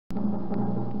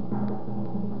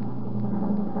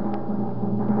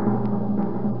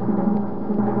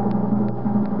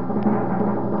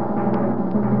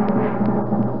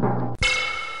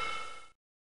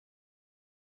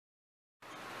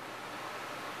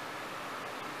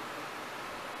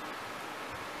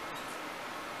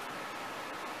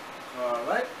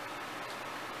Alright.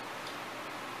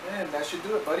 And that should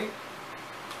do it, buddy.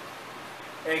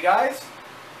 Hey guys,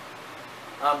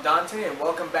 I'm Dante and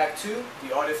welcome back to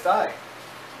The Artist's Eye.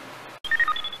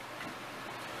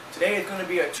 Today is going to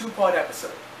be a two-part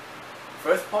episode.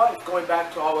 First part is going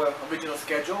back to our original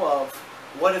schedule of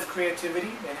what is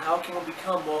creativity and how can we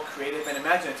become more creative and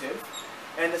imaginative.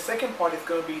 And the second part is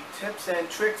going to be tips and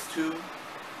tricks to,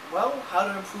 well, how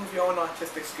to improve your own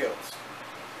artistic skills.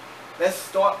 Let's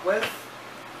start with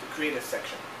the creative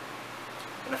section.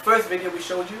 In the first video we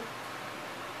showed you,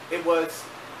 it was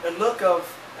a look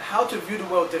of how to view the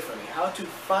world differently, how to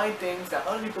find things that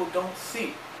other people don't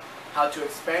see, how to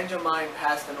expand your mind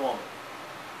past the normal.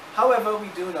 However, we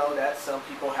do know that some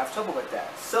people have trouble with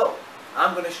that. So,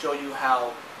 I'm going to show you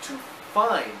how to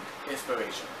find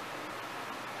inspiration.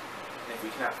 And if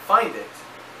we cannot find it,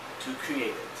 to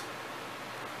create it.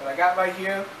 What I got right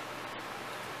here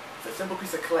is a simple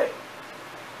piece of clay.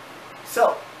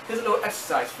 So, here's a little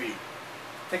exercise for you.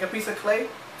 Take a piece of clay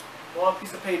or a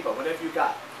piece of paper, whatever you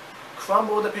got.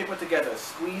 Crumble the paper together,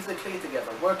 squeeze the clay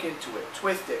together, work into it,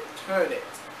 twist it, turn it.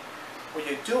 What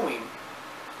you're doing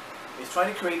is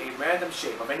trying to create a random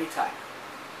shape of any type.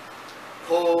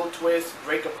 Pull, twist,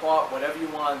 break apart, whatever you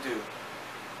want to do.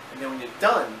 And then when you're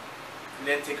done, you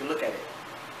then take a look at it.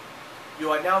 You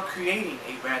are now creating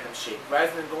a random shape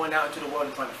rather than going out into the world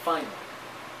and trying to find one.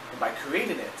 And by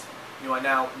creating it, you are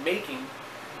now making,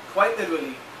 quite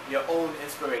literally, your own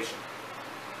inspiration.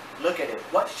 Look at it.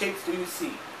 What shapes do you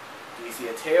see? Do you see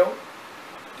a tail?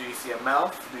 Do you see a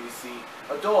mouth? Do you see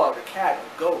a dog, a cat,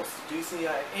 a ghost? Do you see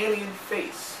an alien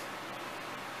face?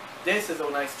 This is a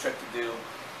nice trick to do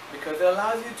because it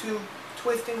allows you to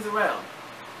twist things around.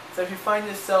 So if you find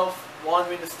yourself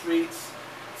wandering the streets,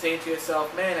 saying to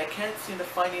yourself, man, I can't seem to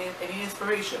find any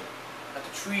inspiration. At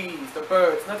the trees, the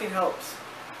birds, nothing helps.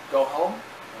 Go home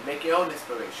and make your own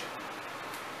inspiration.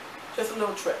 Just a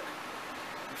little trick.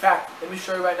 In fact, let me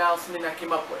show you right now something I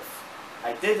came up with.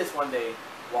 I did this one day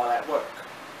while at work.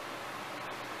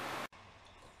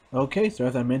 Okay, so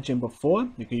as I mentioned before,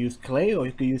 you can use clay or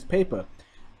you can use paper.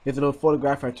 Here's a little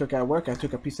photograph I took at work. I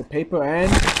took a piece of paper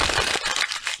and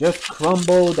just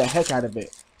crumbled the heck out of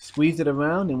it. Squeezed it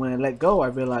around, and when I let go, I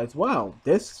realized, wow,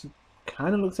 this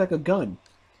kind of looks like a gun.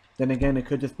 Then again, it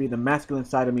could just be the masculine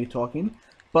side of me talking.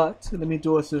 But let me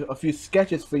do a few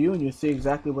sketches for you and you'll see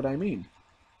exactly what I mean.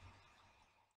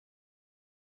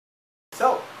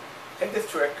 So, take this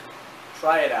trick,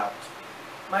 try it out.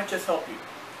 It might just help you.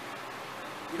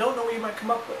 You don't know what you might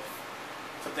come up with.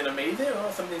 Something amazing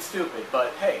or something stupid,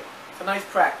 but hey, it's a nice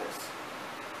practice.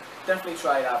 Definitely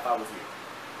try it out if I was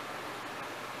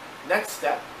you. Next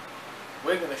step,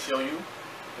 we're going to show you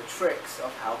the tricks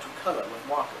of how to color with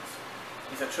markers.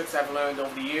 These are tricks I've learned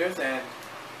over the years and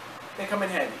they come in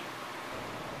handy.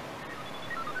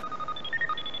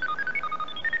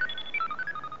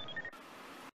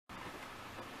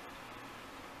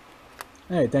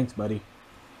 Hey, thanks buddy.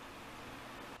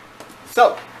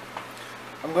 So,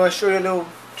 I'm going to show you a little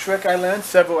trick I learned,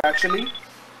 several actually,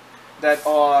 that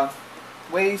are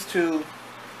ways to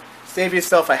save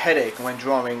yourself a headache when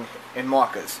drawing in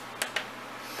markers.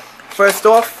 First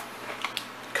off,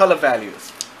 color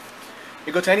values.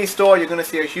 You go to any store, you're going to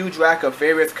see a huge rack of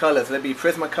various colors. Let it be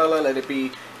Prismacolor, let it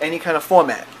be any kind of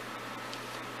format.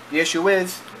 The issue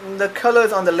is, the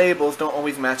colors on the labels don't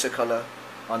always match the color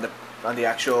on the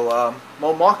actual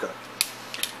marker.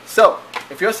 So,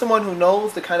 if you're someone who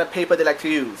knows the kind of paper they like to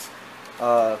use,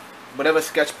 whatever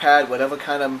sketch pad, whatever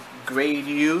kind of grade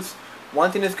you use,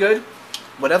 one thing is good,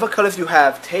 whatever colors you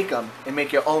have, take them and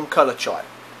make your own color chart.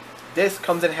 This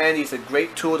comes in handy. It's a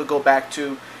great tool to go back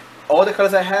to. All the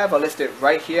colors I have are listed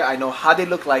right here. I know how they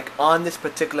look like on this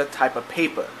particular type of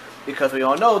paper, because we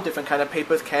all know different kind of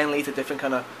papers can lead to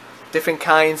different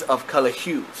kinds of color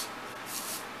hues.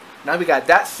 Now we got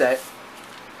that set.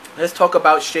 Let's talk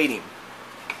about shading.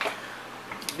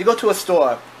 You go to a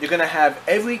store, you're going to have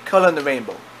every color in the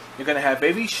rainbow. You're going to have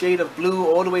every shade of blue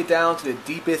all the way down to the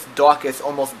deepest, darkest,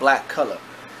 almost black color.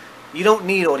 You don't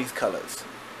need all these colors.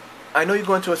 I know you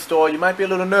go into a store, you might be a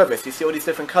little nervous. You see all these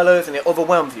different colors and it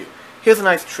overwhelms you. Here's a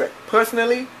nice trick.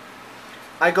 Personally,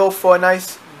 I go for a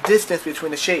nice distance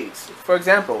between the shades. For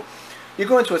example, you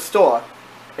go into a store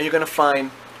and you're going to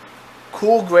find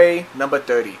cool gray number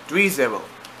 30, 30.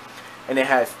 And it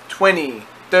has 20,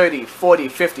 30, 40,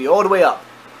 50, all the way up.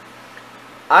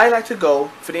 I like to go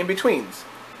for the in-betweens.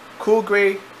 Cool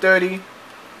gray 30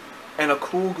 and a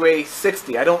cool gray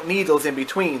 60. I don't need those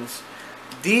in-betweens.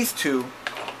 These two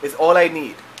is all I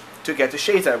need to get the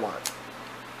shades I want.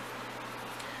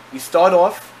 You start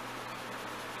off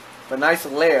with a nice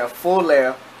layer, full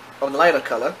layer of the lighter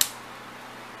color.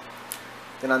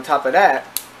 Then on top of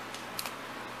that,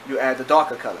 you add the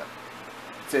darker color.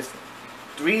 It's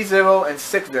 30 and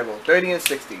 60, 30 and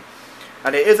 60.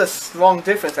 And there is a strong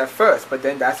difference at first, but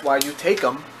then that's why you take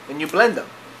them and you blend them.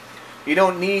 You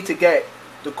don't need to get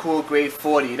the cool gray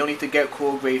 40. You don't need to get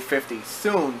cool gray 50.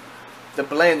 Soon, the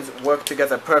blends work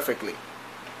together perfectly.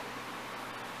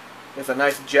 There's a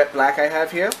nice jet black I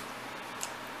have here.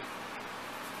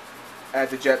 Add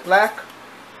the jet black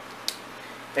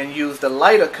and use the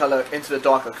lighter color into the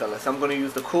darker color. So I'm going to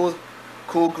use the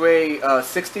cool gray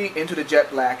 60 into the jet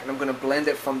black, and I'm going to blend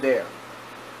it from there.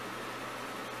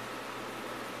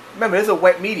 Remember, this is a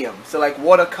wet medium, so like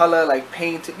watercolor, like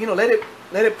paint, you know, let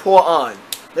it pour on,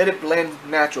 let it blend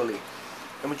naturally,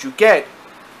 and what you get,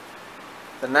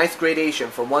 the nice gradation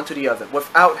from one to the other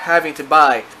without having to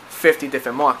buy 50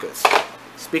 different markers.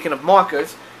 Speaking of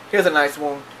markers, here's a nice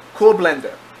one, Cool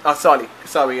Blender.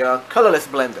 Colorless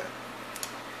Blender.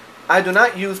 I do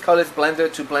not use Colorless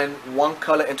Blender to blend one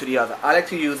color into the other. I like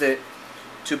to use it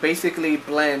to basically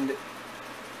blend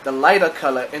the lighter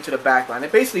color into the background.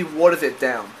 It basically waters it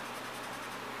down.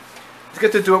 It's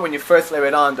good to do it when you first layer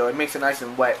it on, though. It makes it nice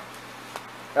and wet.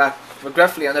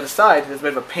 Regretfully, on the other side, there's a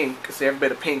bit of a pink, so you have a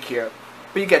bit of pink here.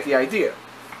 But you get the idea.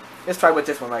 Let's try with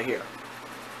this one right here.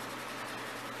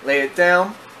 Lay it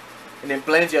down, and then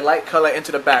blend your light color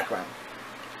into the background.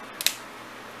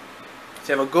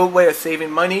 So you have a good way of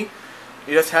saving money.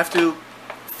 You just have to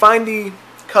find the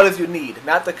colors you need,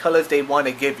 not the colors they want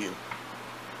to give you.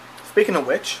 Speaking of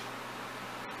which,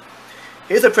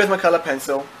 here's a Prismacolor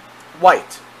pencil,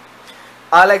 white.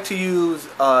 I like to use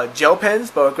gel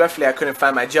pens, but regretfully I couldn't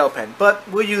find my gel pen. But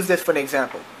we'll use this for an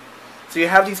example. So you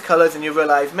have these colors and you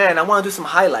realize, man, I want to do some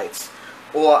highlights,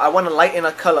 or I want to lighten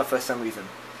a color for some reason.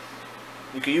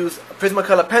 You can use a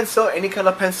Prismacolor pencil, any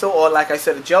color pencil, or like I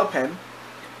said, a gel pen,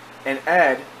 and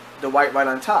add the white right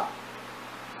on top.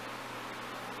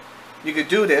 You could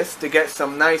do this to get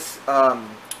some nice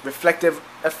reflective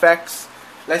effects.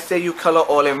 Let's say you color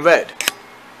all in red.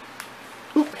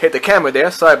 Oop, hit the camera there.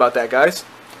 Sorry about that, guys.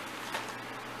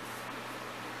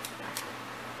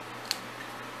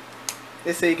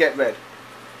 Let's say you get red.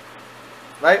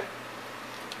 Right?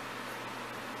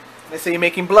 Let's say you're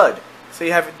making blood. So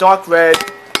you have dark red.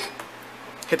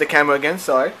 Hit the camera again,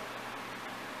 sorry.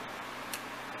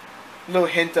 A little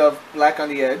hint of black on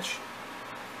the edge.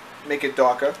 Make it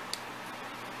darker.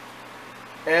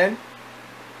 And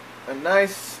a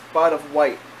nice spot of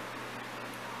white,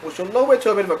 which will lower it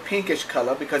to a bit of a pinkish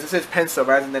color because this is pencil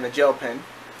rather than a gel pen.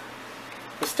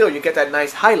 But still, you get that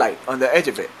nice highlight on the edge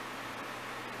of it.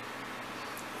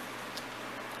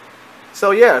 So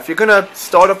yeah, if you're going to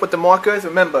start up with the markers,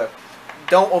 remember,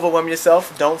 don't overwhelm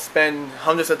yourself. Don't spend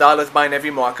hundreds of dollars buying every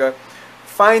marker.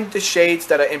 Find the shades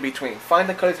that are in between. Find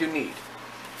the colors you need.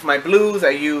 For my blues,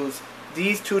 I use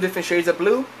these two different shades of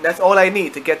blue. That's all I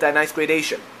need to get that nice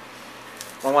gradation.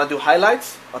 If I want to do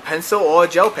highlights, a pencil or a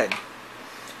gel pen.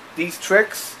 These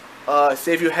tricks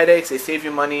save you headaches, they save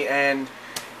you money, and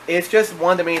it's just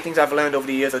one of the many things I've learned over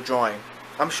the years of drawing.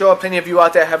 I'm sure plenty of you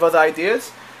out there have other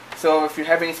ideas, so if you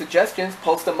have any suggestions,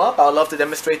 post them up. I'd love to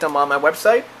demonstrate them on my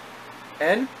website.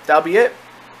 And that'll be it.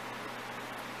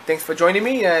 Thanks for joining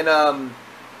me, and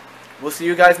we'll see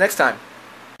you guys next time.